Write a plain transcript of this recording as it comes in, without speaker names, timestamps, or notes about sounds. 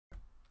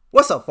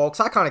What's up, folks?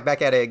 Iconic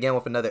back at it again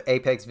with another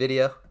Apex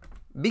video.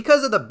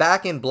 Because of the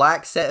back in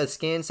black set of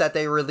skins that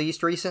they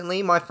released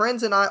recently, my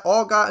friends and I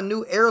all got a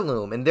new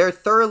heirloom and they're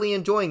thoroughly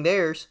enjoying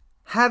theirs.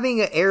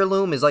 Having an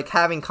heirloom is like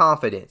having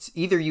confidence.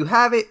 Either you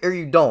have it or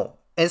you don't.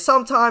 And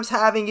sometimes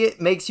having it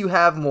makes you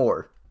have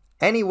more.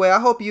 Anyway, I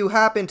hope you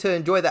happen to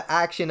enjoy the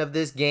action of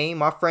this game.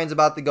 My friend's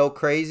about to go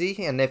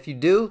crazy. And if you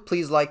do,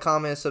 please like,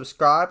 comment, and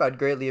subscribe. I'd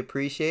greatly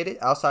appreciate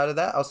it. Outside of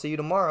that, I'll see you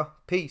tomorrow.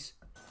 Peace.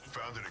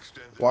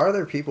 Why are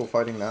there people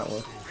fighting that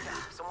one?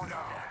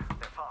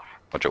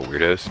 Bunch of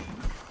weirdos.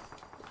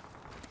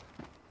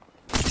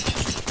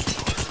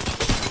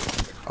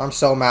 I'm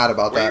so mad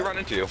about that. Where you run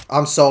into?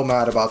 I'm so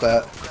mad about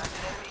that.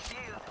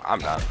 I'm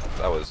not.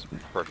 That was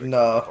perfect.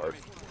 No.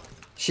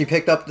 She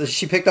picked up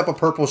a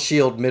purple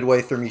shield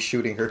midway through me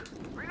shooting her.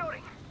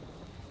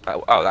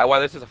 Oh, that why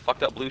this is a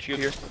fucked up blue shield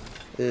here?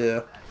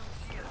 Yeah.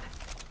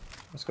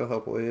 Let's go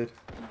help Wade.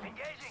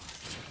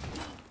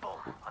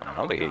 I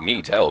don't think he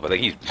needs help. I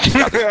think he's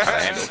got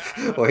this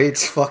handled.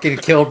 Wade's fucking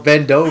killed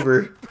Bend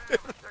over.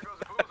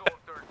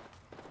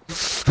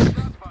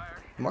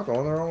 Am I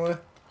going the wrong way?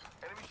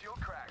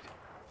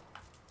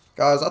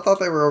 Guys, I thought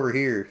they were over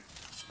here.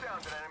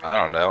 I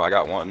don't know. I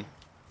got one.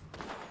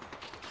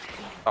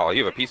 Oh,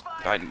 you have a piece.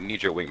 I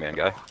need your wingman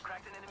guy.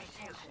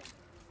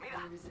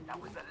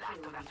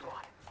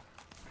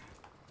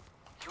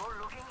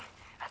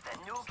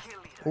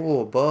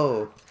 Ooh, a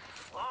bow.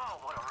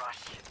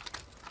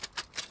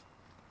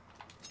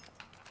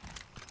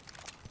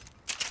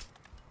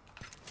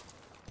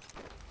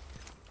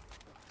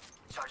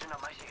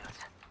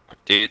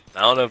 Dude,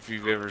 I don't know if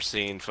you've ever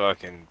seen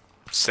fucking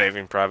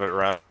Saving Private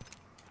Ryan,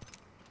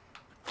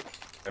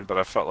 but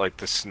I felt like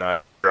the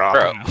sniper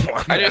dropped. bro,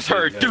 I just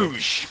heard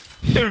douche.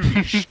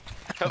 Douche.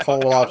 A whole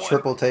lot of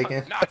triple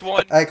taken. Not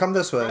one. Hey, come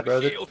this way,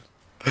 brother.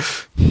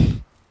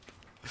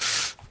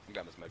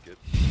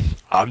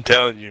 I'm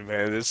telling you,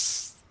 man,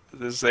 this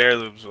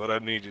heirloom's what I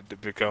needed to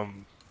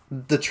become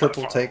The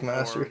triple take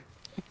master.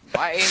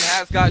 My aim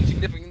has gotten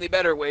significantly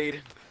better,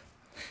 Wade.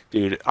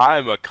 Dude,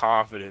 I'm a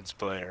confidence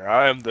player.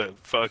 I am the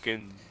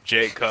fucking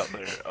Jay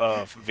Cutler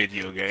of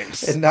video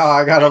games. And now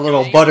I got a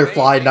little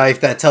butterfly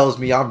knife that tells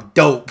me I'm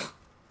dope.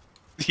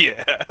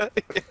 Yeah.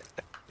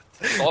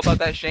 It's all about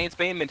that Shane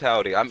Spain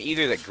mentality. I'm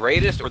either the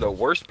greatest or the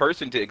worst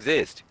person to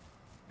exist.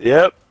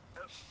 Yep.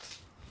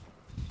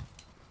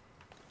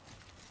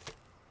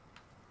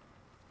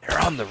 They're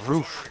on the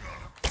roof.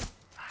 I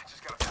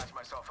just gotta patch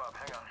myself up.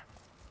 Hang on.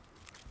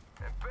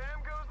 And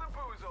bam goes the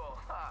boozle.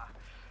 Ha.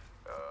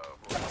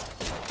 Boy.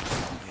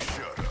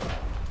 Shut up.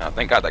 Oh,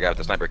 thank God that guy with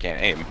the sniper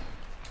can't aim.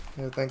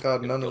 Yeah, thank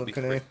God none of them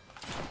can aim.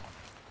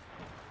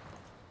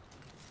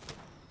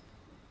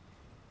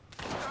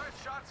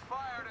 Shots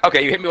fired.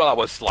 Okay, you hit me while I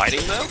was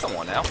sliding, though? Come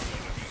on now. Hit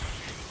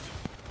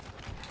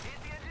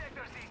the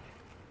ejector seat.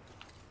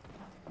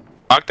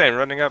 Octane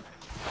running up.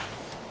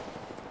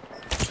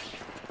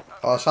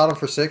 Oh, I shot him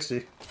for 60.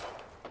 Getting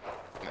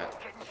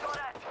shot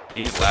at.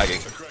 He's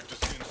lagging.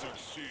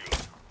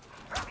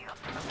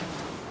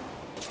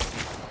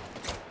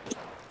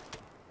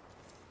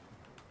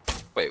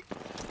 Wait,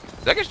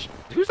 is that guy,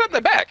 who's that in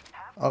the back?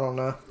 I don't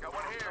know. Got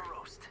one here.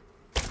 Roast.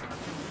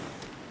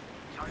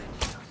 Come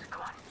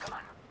on, come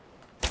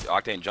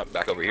on. Octane jumped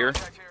back over here.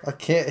 I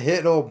can't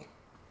hit him.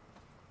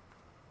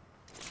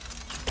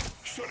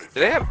 Do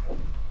they have...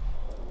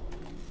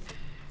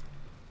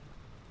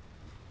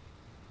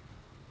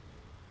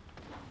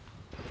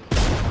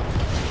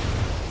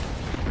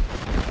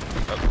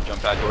 Oh,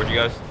 jump pad towards you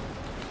guys.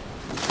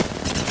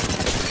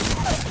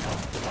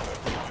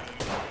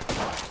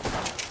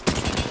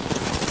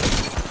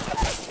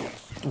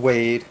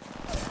 Wade.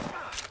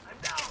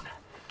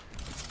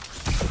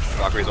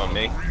 Valkyrie's on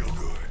me.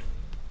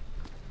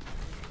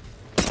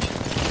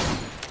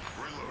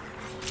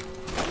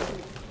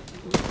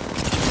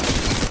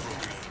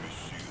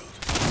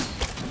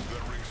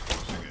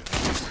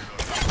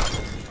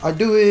 I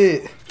do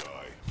it.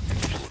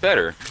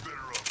 Better.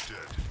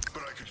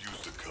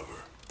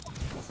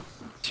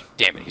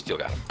 Damn it, he still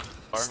got him.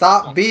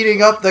 Stop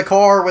beating up the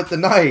car with the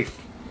knife.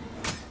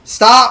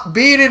 Stop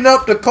beating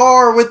up the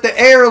car with the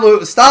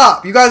heirloom.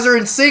 Stop. You guys are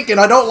in sync and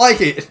I don't like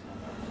it.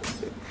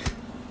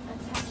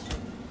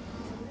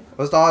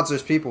 What's the odds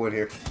there's people in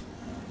here?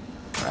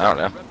 I don't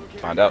know.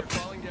 Find out.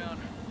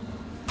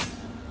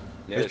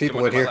 Yeah, There's people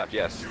someone in to my here. left,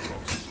 yes.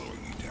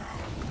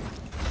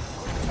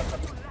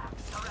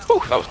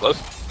 Whew, that was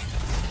close.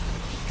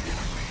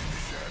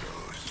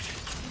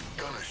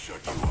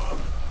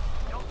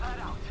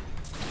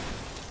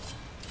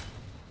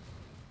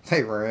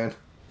 They ran.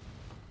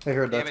 They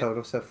heard that Damn it.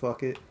 totem, said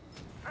fuck it.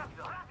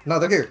 No,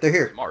 they're here. They're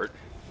here. Smart.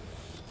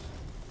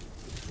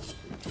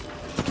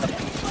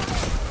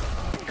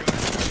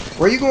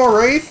 Where you going,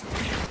 Wraith?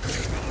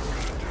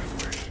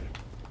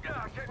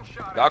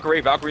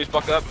 Valkyrie's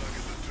fucked up.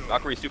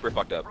 Valkyrie's super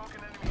fucked up.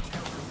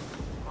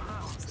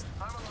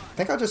 I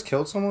think I just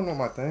killed someone with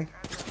my thing.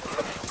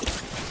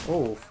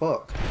 Oh,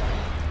 fuck.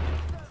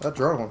 That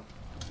drone.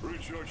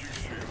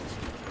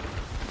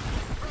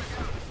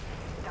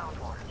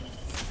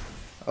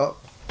 Oh.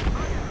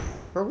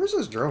 Bro, where's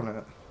this drone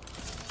at?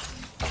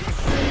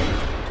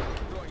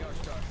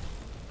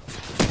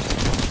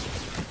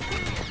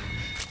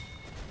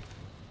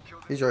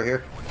 He's right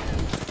here.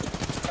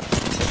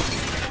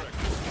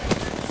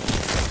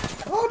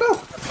 Oh no!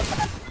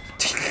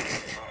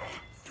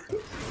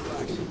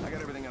 I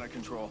got everything under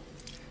control.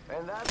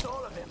 And that's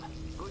all of him.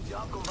 Good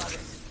job, compadre.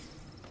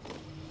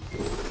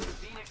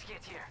 Phoenix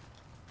gets here.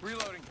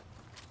 Reloading.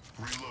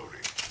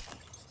 Reloading.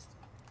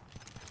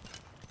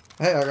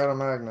 Hey, I got a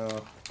mag now.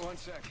 1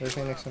 sec. There's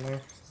Phoenix in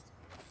there.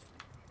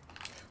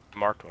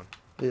 Marked one.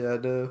 Yeah, I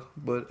do,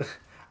 but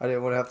I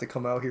didn't want to have to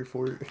come out here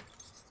for it.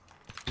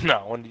 No,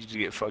 I wanted you to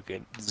get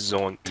fucking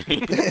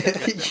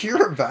zonked.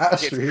 You're a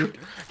bastard.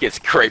 Gets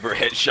Kraber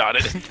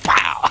headshotted.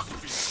 Wow.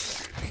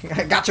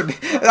 I got you.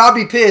 I'll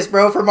be pissed,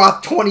 bro, for my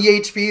 20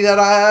 HP that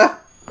I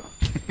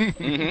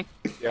have.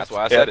 That's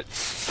why I said it.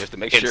 Just to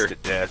make sure.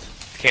 Instant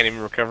death. Can't even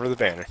recover the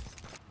banner.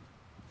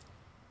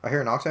 I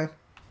hear an octane.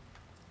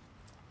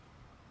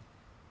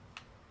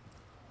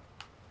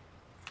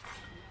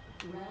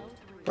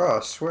 Bro,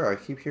 I swear I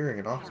keep hearing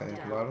an octane,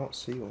 but I don't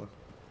see one.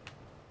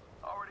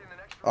 Already in the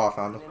next Oh, I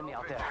found him. enemy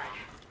out there.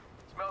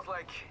 Smells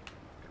like...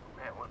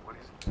 Man, what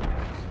is it?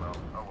 Well,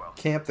 oh well.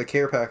 Camp the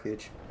care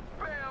package.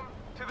 Bam!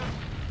 To the...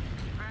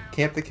 Bam!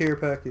 Camp the care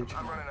package.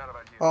 I'm running out of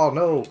ideas. Oh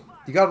no.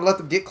 You gotta let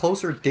them get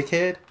closer,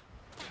 dickhead.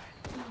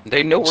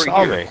 They know we're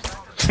Saw here.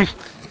 me.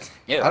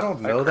 Yeah. I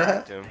don't know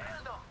that. Him.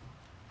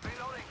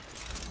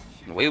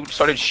 We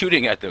started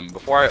shooting at them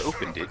before I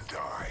opened it.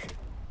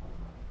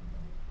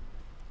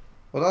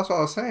 Well, that's what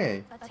I was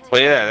saying.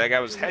 Well, yeah, that guy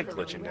was head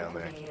glitching down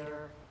there.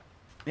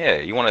 Yeah,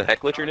 you want a heck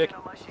glitcher, Nick?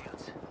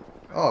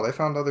 Oh, they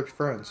found other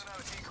friends.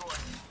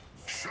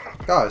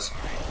 Guys.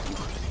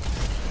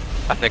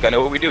 I think I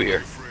know what we do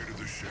here.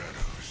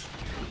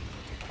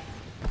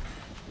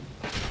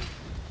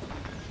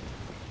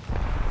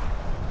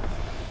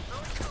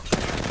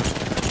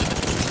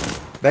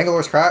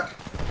 Bangalore's cracked.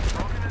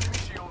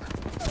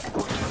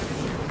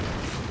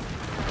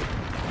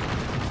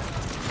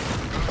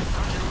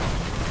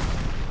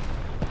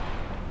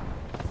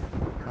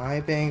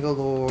 Hi,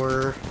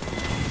 Bangalore.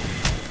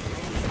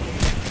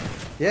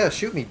 Yeah,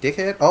 shoot me,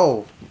 dickhead.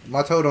 Oh,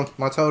 my totem,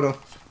 my totem.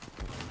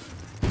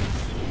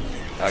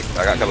 I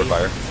got covered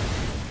fire.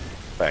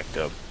 Backed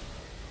up.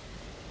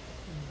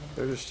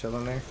 They're just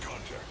chilling there.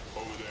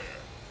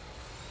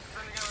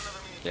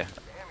 Yeah,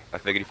 I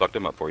figured he fucked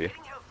him up for you.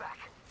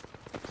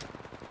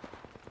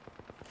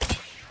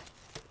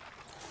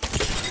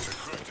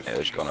 Yeah,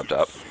 they're just going up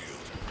top.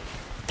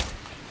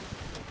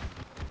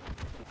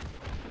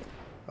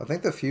 I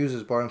think the fuse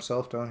is by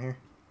himself down here.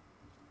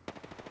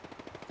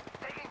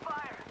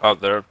 Oh,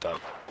 they're up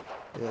top.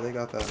 Yeah, they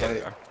got that Yeah, light.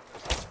 they are.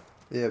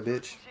 Yeah,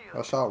 bitch.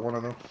 I shot one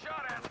of them.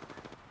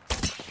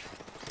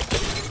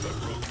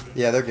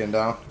 Yeah, they're getting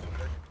down.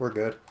 We're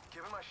good.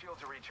 Give him my shield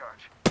to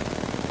recharge.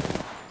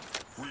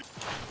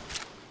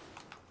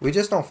 We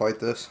just don't fight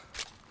this.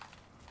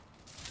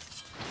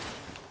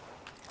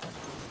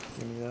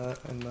 Give me that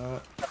and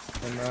that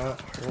and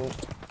that. Oh.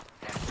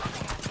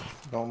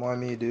 Don't mind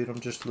me, dude. I'm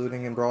just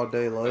looting in broad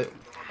daylight.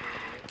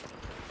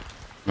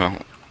 No.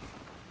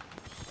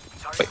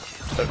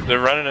 They're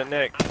running at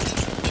Nick.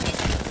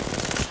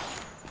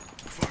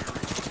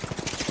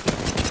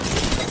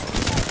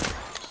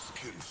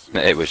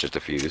 It was just a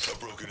fuse.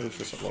 It was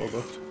just a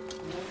logo.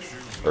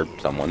 Or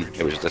someone.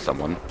 It was just a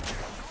someone.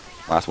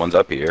 Last one's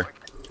up here.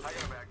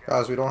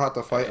 Guys, we don't have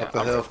to fight up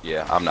the hill.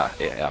 Yeah, I'm not.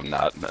 Yeah, I'm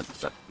not.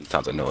 That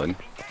sounds annoying.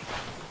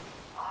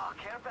 Oh,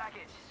 care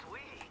package,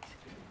 sweet.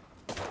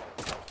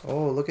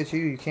 Oh, look at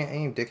you. You can't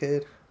aim,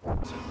 dickhead.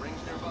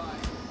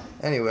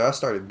 Anyway, I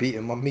started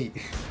beating my meat.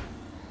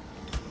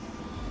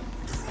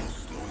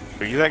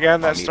 Are you that guy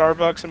in that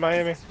Starbucks in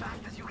Miami?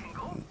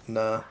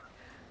 Nah.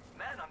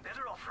 Man, I'm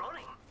better off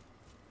running.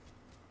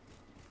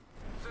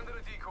 Send in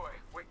a decoy.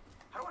 Wait,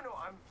 how do I know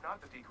I'm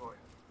not the decoy?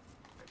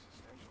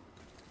 Existential.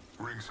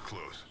 Rings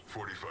close.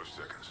 45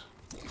 seconds.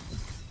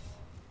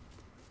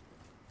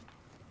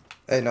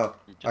 Hey, no.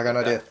 I got an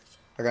idea.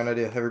 I got an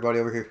idea. Everybody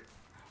over here.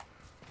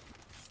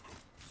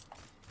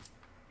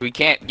 We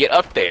can't get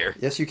up there.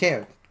 Yes, you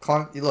can.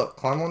 Climb. Look,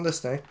 climb on this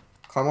thing.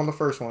 Climb on the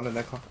first one and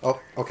then climb.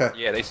 Oh, okay.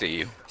 Yeah, they see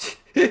you.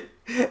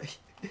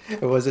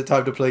 Was it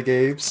time to play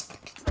games?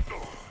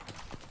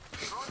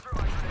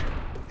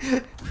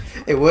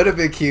 It would have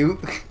been cute.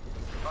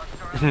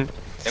 I mean,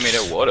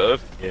 it would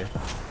have. Yeah.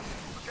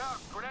 Look out,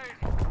 grenade.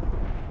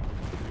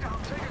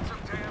 I'm taking some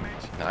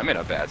damage. I'm in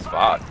a bad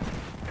spot.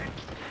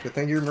 Good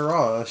thing you're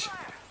Mirage.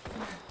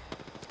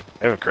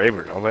 They have a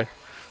Kraber, don't they?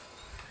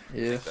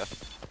 Yeah.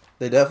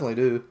 They definitely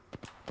do.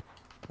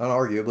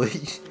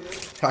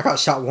 Unarguably. I got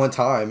shot one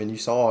time and you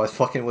saw I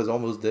fucking was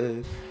almost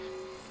dead.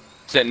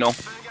 Sentinel.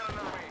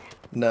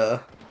 Nah.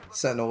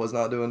 Sentinel was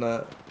not doing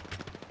that.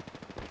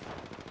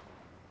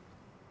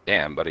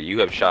 Damn, buddy, you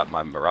have shot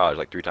my Mirage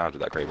like 3 times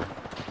with that Kraber.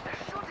 They're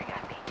shooting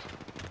at me.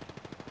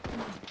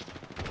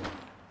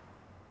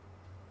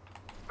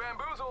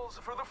 Bamboozles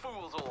for the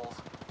foolsels.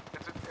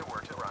 It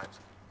works, it rhymes.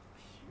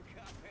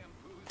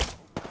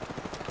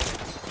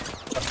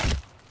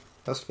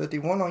 I That's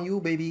 51 on you,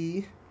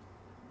 baby.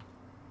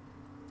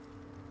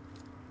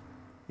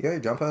 You got your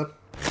jump pad?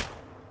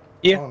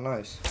 Yeah. Oh,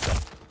 nice.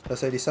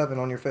 That's 87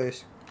 on your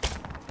face.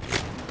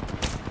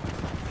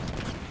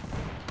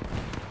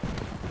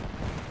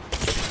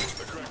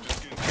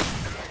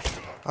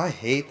 I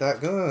hate that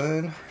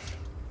gun.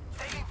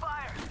 Taking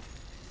fire.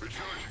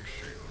 Recharging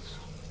shields.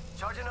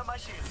 Charging up my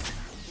shields.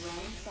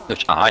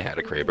 If I had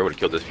a Kraber, would have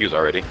killed this fuse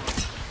already.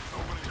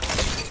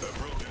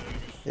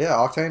 Yeah,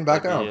 Octane,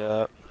 back down.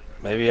 Yeah.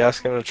 Maybe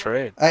asking a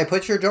trade. Hey,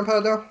 put your jump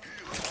pad down.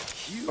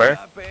 Where?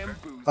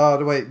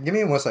 Wait, give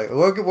me 1 second.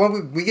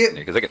 When we get,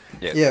 Yeah, 'cause I can,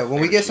 yeah,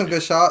 when we get some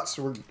good shots,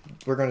 we're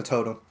gonna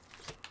totem.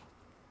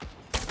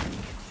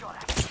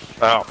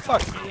 Oh,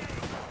 fuck me.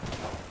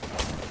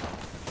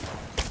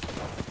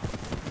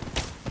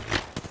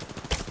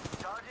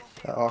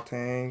 That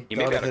Octane, You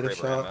maybe gotta had a hit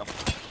a Kraber ammo. shot.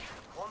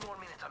 1 more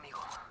minute, amigo.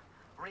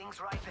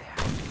 Rings right there.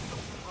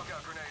 Look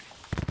out, grenade.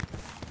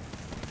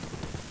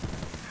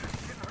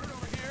 Getting hurt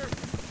over here.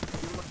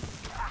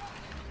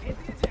 Hit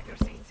the ejector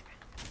seat.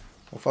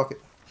 Well, fuck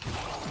it.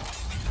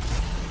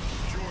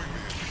 Join me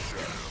in the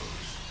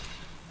shadows.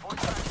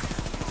 45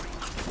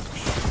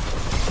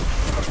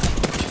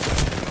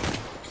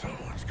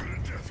 Someone's got a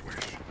death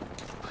wish.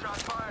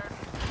 shots fired.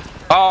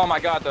 Oh my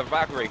god, the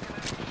Valkyrie.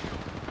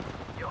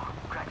 Yo,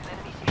 cracked an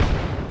enemy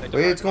shield.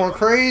 Wait, it's going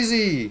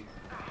crazy.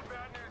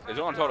 There's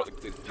one on totem.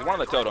 There's one on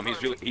the totem.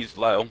 He's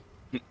low.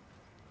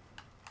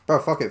 Bro,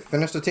 fuck it.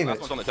 Finish the Last teammates.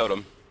 one's on the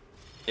totem.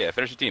 Yeah,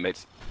 finish your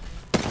teammates.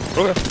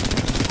 Okay.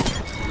 Destroyed.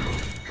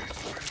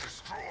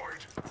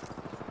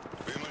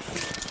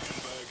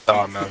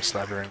 Oh no,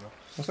 sniper ammo.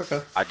 That's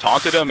okay. I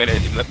taunted him and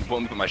it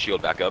won't put my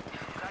shield back up.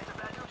 Cracked a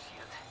backup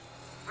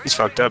shield. He's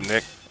fucked up,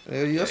 Nick.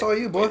 Yeah, that's all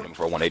you, boy. Hit him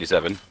for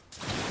 187.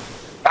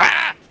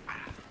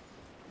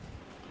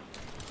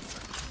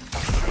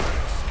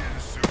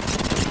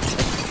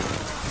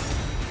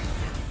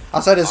 I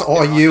said it's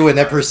all you, and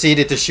then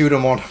proceeded to shoot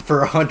him on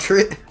for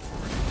 100.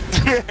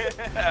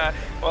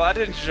 Well, I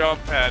didn't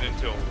jump pad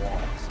into a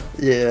wall.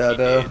 Yeah, I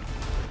know.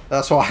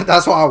 That's why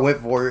I went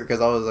for it, because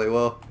I was like,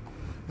 well,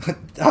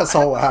 I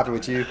saw what happened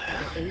with you.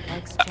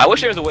 I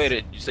wish there was a way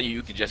to so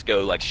you could just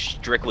go like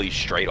strictly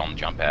straight on the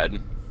jump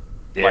pad.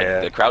 Yeah.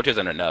 Like the crouch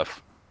isn't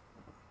enough.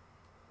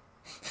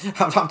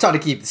 I'm trying to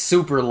keep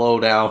super low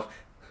down.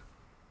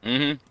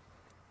 Mm-hmm.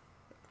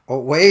 Oh,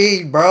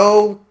 wait,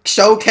 bro.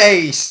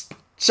 Showcase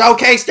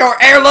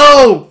your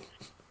heirloom.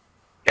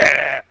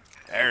 Yeah.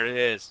 There it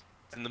is.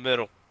 It's in the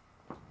middle.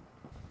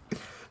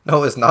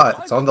 No, it's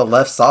not. It's on the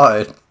left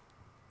side.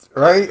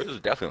 Right? This is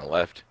definitely on the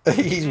left.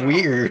 He's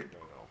weird.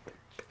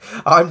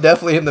 I'm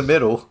definitely in the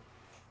middle.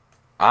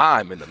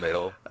 I'm in the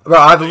middle. Bro,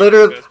 I've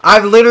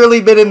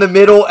literally been in the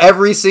middle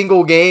every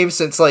single game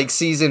since like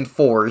season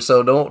 4,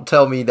 so don't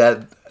tell me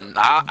that.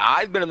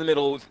 I've been in the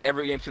middle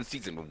every game since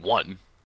season 1.